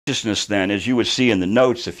righteousness then, as you would see in the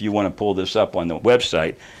notes, if you want to pull this up on the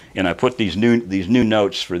website, and I put these new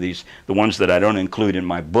notes for the ones that I don't include in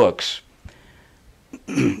my books,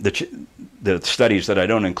 the studies that I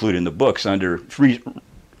don't include in the books under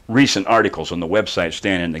recent articles on the website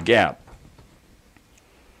Stand in the Gap.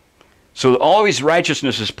 So always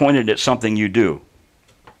righteousness is pointed at something you do.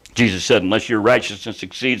 Jesus said, unless your righteousness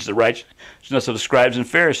exceeds the righteousness of the scribes and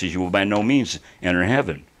Pharisees, you will by no means enter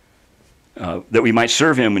heaven. That we might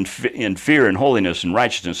serve him in fear and holiness and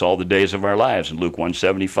righteousness all the days of our lives, in Luke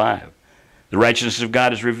 1:75. The righteousness of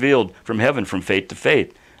God is revealed from heaven from faith to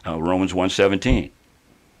faith, Romans 1:17.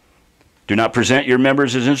 Do not present your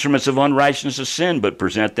members as instruments of unrighteousness of sin, but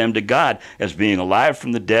present them to God as being alive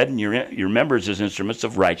from the dead, and your members as instruments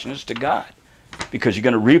of righteousness to God. Because you're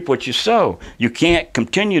going to reap what you sow. You can't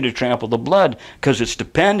continue to trample the blood because it's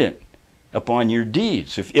dependent upon your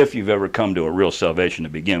deeds, if you've ever come to a real salvation to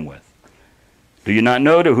begin with. Do you not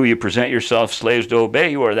know to who you present yourselves slaves to obey?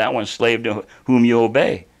 You are that one slave to whom you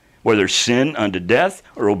obey, whether sin unto death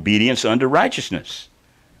or obedience unto righteousness.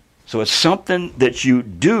 So it's something that you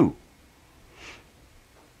do.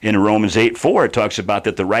 In Romans 8:4, it talks about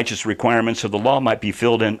that the righteous requirements of the law might be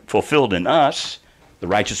fulfilled in us. The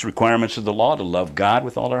righteous requirements of the law, to love God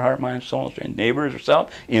with all our heart, mind, soul, and neighbor as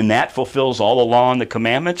ourselves. In that fulfills all the law and the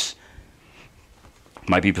commandments.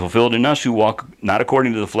 Might be fulfilled in us who walk not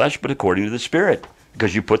according to the flesh, but according to the Spirit,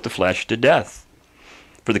 because you put the flesh to death.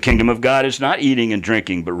 For the kingdom of God is not eating and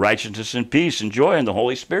drinking, but righteousness and peace and joy in the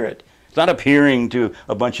Holy Spirit. It's not adhering to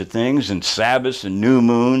a bunch of things and Sabbaths and new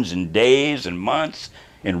moons and days and months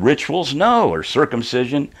and rituals, no, or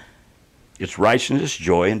circumcision. It's righteousness,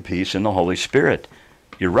 joy, and peace in the Holy Spirit.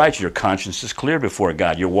 You're right, your conscience is clear before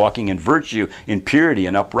God. You're walking in virtue, in purity,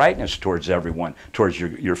 and uprightness towards everyone, towards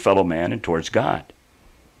your fellow man, and towards God.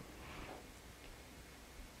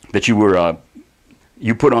 That you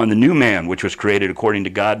put on the new man, which was created according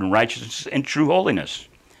to God in righteousness and true holiness.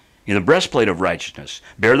 In the breastplate of righteousness,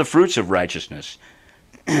 bear the fruits of righteousness,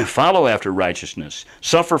 follow after righteousness,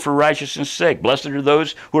 suffer for righteousness' sake. Blessed are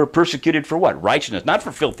those who are persecuted for what? Righteousness, not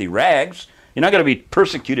for filthy rags. You're not going to be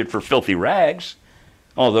persecuted for filthy rags.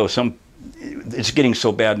 Although it's getting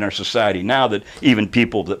so bad in our society now that even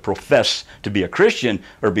people that profess to be a Christian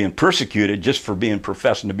are being persecuted just for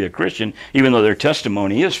professing to be a Christian, even though their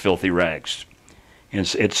testimony is filthy rags.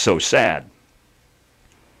 It's so sad.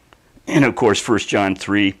 And of course, 1 John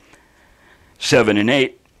 3:7 and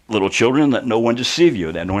 8, little children, let no one deceive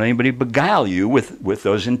you. Don't let anybody beguile you with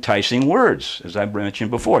those enticing words, as I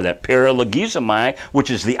mentioned before, that paralogizomai, which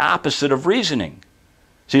is the opposite of reasoning.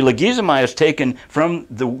 See, logizomai is taken from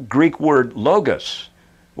the Greek word logos.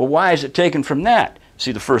 Well, why is it taken from that?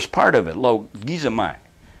 See, the first part of it, logizomai.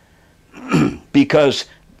 Because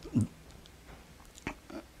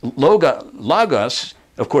logos,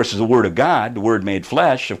 of course, is the word of God, the word made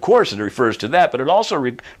flesh. Of course, it refers to that, but it also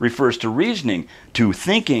refers to reasoning, to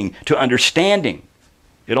thinking, to understanding.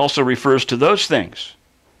 It also refers to those things.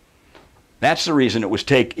 That's the reason it was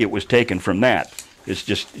taken from that. It's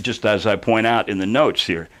just as I point out in the notes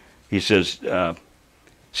here. He says,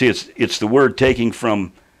 see, it's the word taking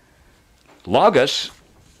from logos,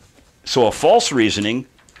 so a false reasoning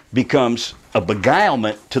becomes a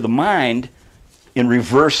beguilement to the mind and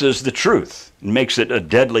reverses the truth and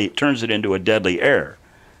turns it into a deadly error.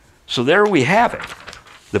 So there we have it.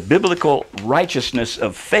 The biblical righteousness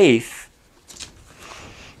of faith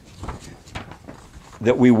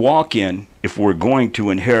that we walk in if we're going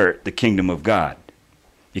to inherit the kingdom of God.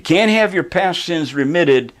 You can't have your past sins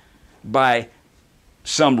remitted by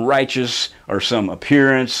some righteous or some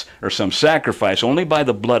appearance or some sacrifice, only by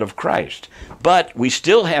the blood of Christ. But we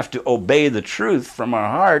still have to obey the truth from our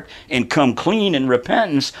heart and come clean in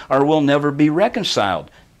repentance, or we'll never be reconciled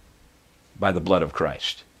by the blood of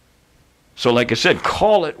Christ. So like I said,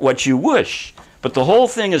 call it what you wish. But the whole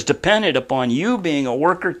thing is dependent upon you being a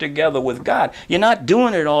worker together with God. You're not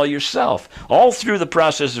doing it all yourself. All through the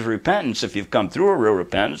process of repentance, if you've come through a real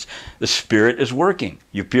repentance, the Spirit is working.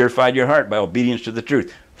 You purified your heart by obedience to the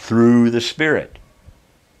truth through the Spirit.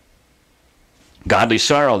 Godly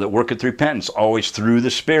sorrow that worketh repentance, always through the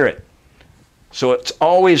Spirit. So it's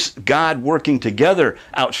always God working together,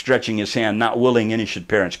 outstretching his hand, not willing any should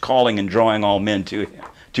perish, calling and drawing all men to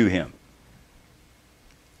him.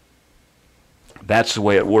 That's the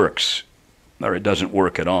way it works, or it doesn't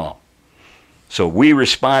work at all. So we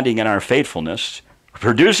responding in our faithfulness,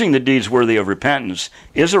 producing the deeds worthy of repentance,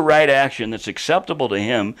 is a right action that's acceptable to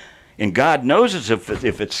him, and God knows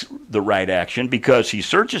if it's the right action because he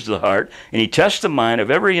searches the heart and he tests the mind of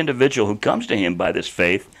every individual who comes to him by this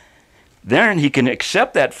faith, then he can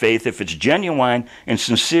accept that faith if it's genuine and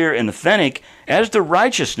sincere and authentic as the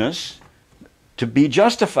righteousness to be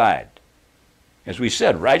justified. As we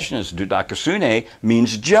said, righteousness, dudakosune,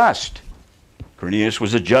 means just. Cornelius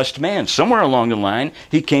was a just man. Somewhere along the line,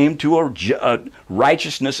 he came to a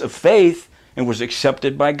righteousness of faith and was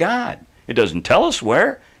accepted by God. It doesn't tell us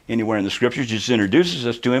where, anywhere in the Scriptures, it just introduces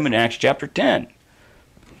us to him in Acts chapter 10.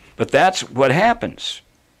 But that's what happens.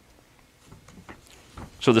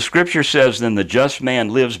 So the Scripture says, then the just man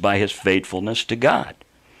lives by his faithfulness to God,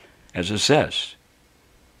 as it says.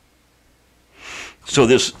 So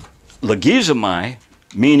this logizomai,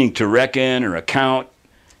 meaning to reckon or account,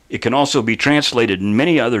 it can also be translated in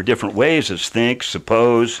many other different ways as think,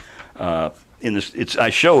 suppose. I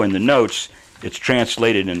show in the notes, it's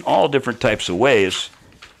translated in all different types of ways.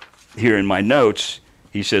 Here in my notes,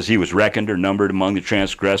 he says he was reckoned or numbered among the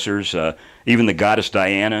transgressors. Even the goddess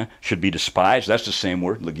Diana should be despised. That's the same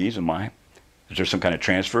word, logizomai. Is there some kind of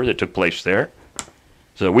transfer that took place there?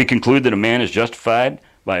 So we conclude that a man is justified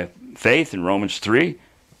by faith in Romans 3.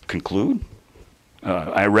 Conclude.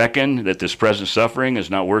 I reckon that this present suffering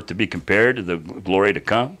is not worth to be compared to the glory to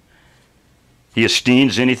come. He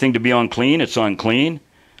esteems anything to be unclean, it's unclean.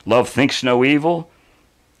 Love thinks no evil.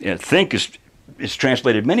 Think is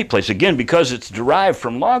translated many places. Again, because it's derived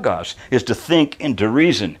from logos, is to think and to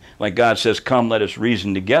reason. Like God says, come, let us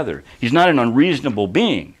reason together. He's not an unreasonable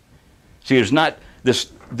being. See, there's not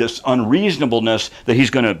this unreasonableness that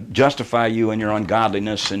he's going to justify you in your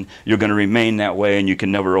ungodliness and you're going to remain that way and you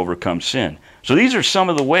can never overcome sin. So these are some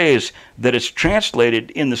of the ways that it's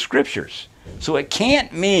translated in the Scriptures. So it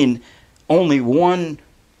can't mean only one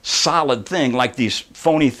solid thing like these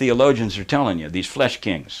phony theologians are telling you, these flesh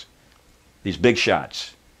kings, these big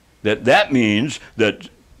shots. That means that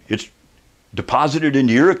it's deposited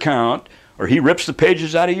into your account, or he rips the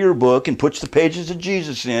pages out of your book and puts the pages of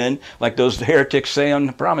Jesus in, like those heretics say on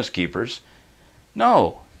the Promise Keepers.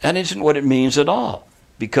 No, that isn't what it means at all,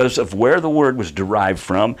 because of where the word was derived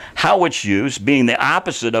from, how it's used, being the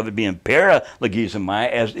opposite of it being paralogizomai,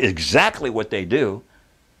 as exactly what they do,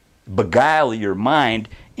 beguile your mind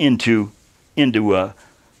into a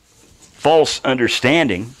false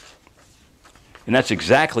understanding, and that's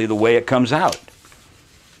exactly the way it comes out.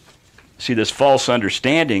 See, this false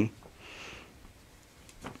understanding,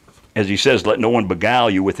 as he says, let no one beguile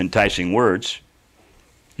you with enticing words.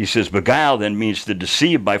 He says beguile then means to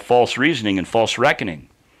deceive by false reasoning and false reckoning.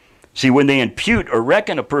 See, when they impute or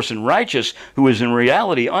reckon a person righteous who is in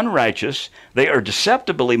reality unrighteous, they are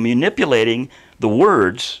deceptively manipulating the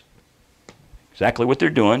words, exactly what they're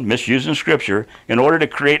doing, misusing Scripture, in order to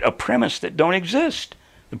create a premise that don't exist.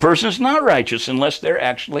 The person is not righteous unless they're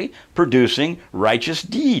actually producing righteous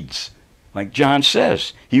deeds. Like John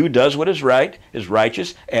says, he who does what is right is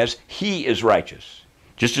righteous as he is righteous.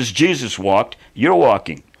 Just as Jesus walked, you're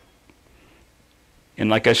walking. And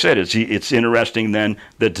like I said, it's interesting then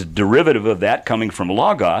that the derivative of that coming from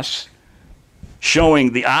logos,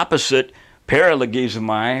 showing the opposite,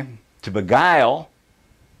 paralogizomai, to beguile,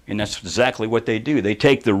 and that's exactly what they do. They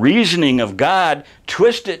take the reasoning of God,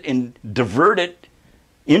 twist it and divert it,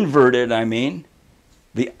 invert it, and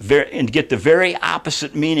get the very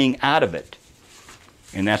opposite meaning out of it.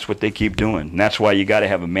 And that's what they keep doing. And that's why you got to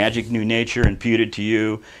have a magic new nature imputed to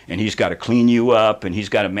you, and he's got to clean you up, and he's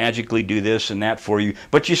got to magically do this and that for you.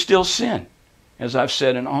 But you still sin, as I've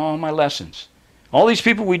said in all my lessons. All these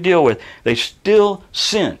people we deal with, they still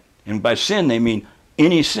sin. And by sin, they mean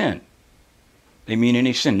any sin. They mean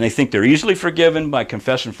any sin. They think they're easily forgiven by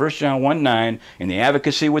confessing 1 John 1:9 and the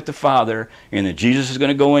advocacy with the Father, and that Jesus is going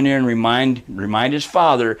to go in there and remind his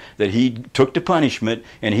Father that he took the punishment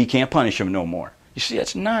and he can't punish him no more. You see,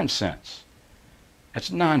 that's nonsense.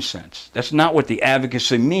 That's nonsense. That's not what the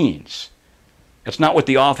advocacy means. That's not what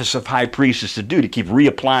the office of high priest is to do, to keep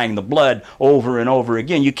reapplying the blood over and over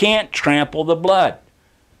again. You can't trample the blood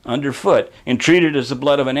underfoot and treat it as the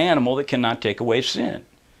blood of an animal that cannot take away sin.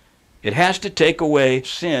 It has to take away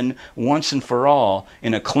sin once and for all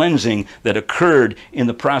in a cleansing that occurred in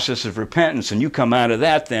the process of repentance, and you come out of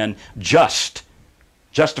that then justified,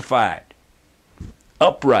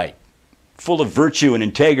 upright, full of virtue and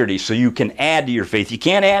integrity, so you can add to your faith. You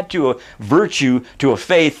can't add to a virtue to a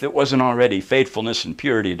faith that wasn't already faithfulness and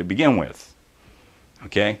purity to begin with.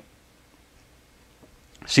 Okay?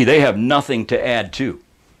 See, they have nothing to add to.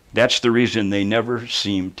 That's the reason they never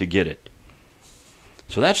seem to get it.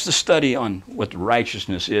 So that's the study on what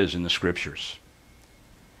righteousness is in the Scriptures.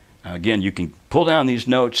 Now again, you can pull down these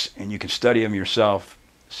notes and you can study them yourself.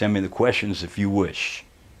 Send me the questions if you wish.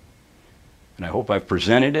 And I hope I've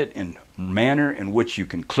presented it in a manner in which you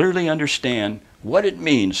can clearly understand what it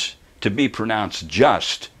means to be pronounced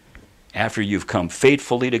just after you've come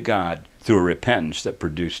faithfully to God through a repentance that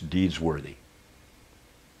produced deeds worthy.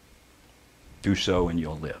 Do so and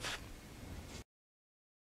you'll live.